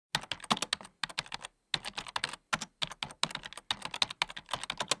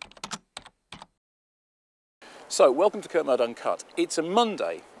So, welcome to Kermode Uncut. It's a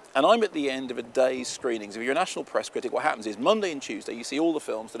Monday, and I'm at the end of a day's screenings. If you're a national press critic, what happens is Monday and Tuesday you see all the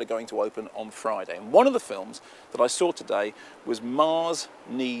films that are going to open on Friday. And one of the films that I saw today was Mars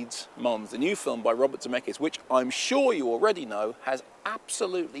Needs Moms, the new film by Robert Zemeckis, which I'm sure you already know has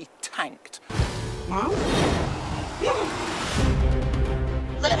absolutely tanked. Mom?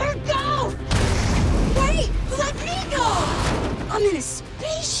 Let her go! Wait! Let me go! I'm in a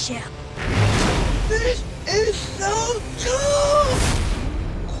spaceship. This is so cool!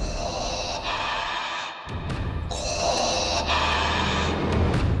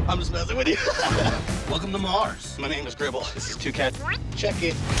 I'm just messing with you. Welcome to Mars. My name is Gribble. This is Uncut. Check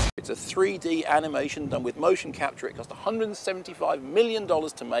it. It's a 3D animation done with motion capture. It cost $175 million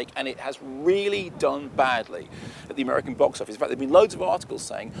to make, and it has really done badly at the American box office. In fact, there have been loads of articles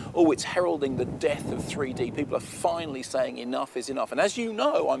saying, oh, it's heralding the death of 3D. People are finally saying enough is enough. And as you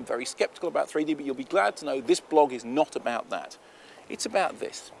know, I'm very skeptical about 3D, but you'll be glad to know this blog is not about that. It's about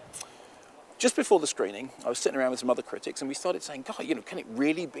this. Just before the screening, I was sitting around with some other critics and we started saying, God, you know, can it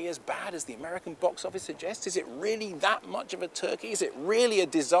really be as bad as the American box office suggests? Is it really that much of a turkey? Is it really a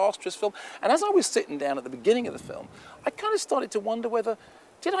disastrous film? And as I was sitting down at the beginning of the film, I kind of started to wonder whether,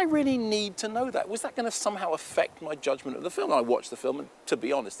 did I really need to know that? Was that going to somehow affect my judgment of the film? And I watched the film and to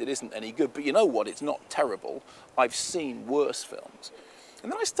be honest, it isn't any good. But you know what? It's not terrible. I've seen worse films.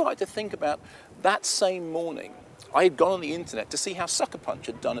 And then I started to think about that same morning. I had gone on the internet to see how Sucker Punch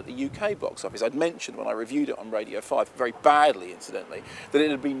had done at the UK box office. I'd mentioned when I reviewed it on Radio 5, very badly incidentally, that it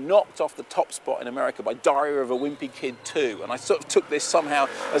had been knocked off the top spot in America by Diary of a Wimpy Kid 2, and I sort of took this somehow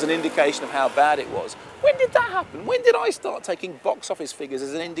as an indication of how bad it was. When did that happen? When did I start taking box office figures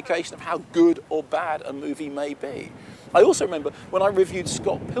as an indication of how good or bad a movie may be? I also remember when I reviewed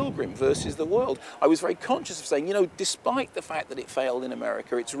Scott Pilgrim versus the World, I was very conscious of saying, you know, despite the fact that it failed in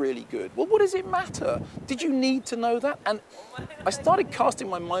America, it's really good. Well, what does it matter? Did you need to know that? And I started casting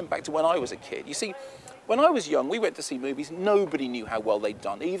my mind back to when I was a kid. You see, when I was young, we went to see movies, nobody knew how well they'd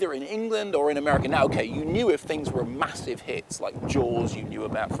done, either in England or in America. Now, okay, you knew if things were massive hits, like Jaws you knew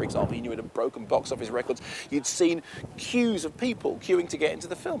about, for example, you knew it had broken box office records. You'd seen queues of people queuing to get into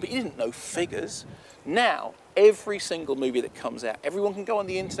the film, but you didn't know figures. Now, every single movie that comes out, everyone can go on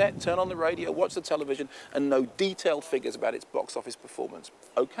the internet, turn on the radio, watch the television, and know detailed figures about its box office performance.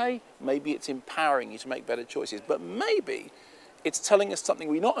 Okay, maybe it's empowering you to make better choices, but maybe it's telling us something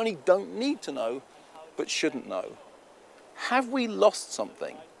we not only don't need to know, but shouldn't know. Have we lost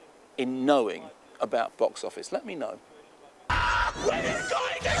something in knowing about box office? Let me know. When you're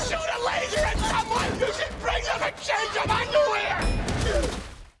going to shoot a laser at someone, you should bring them a change of underwear!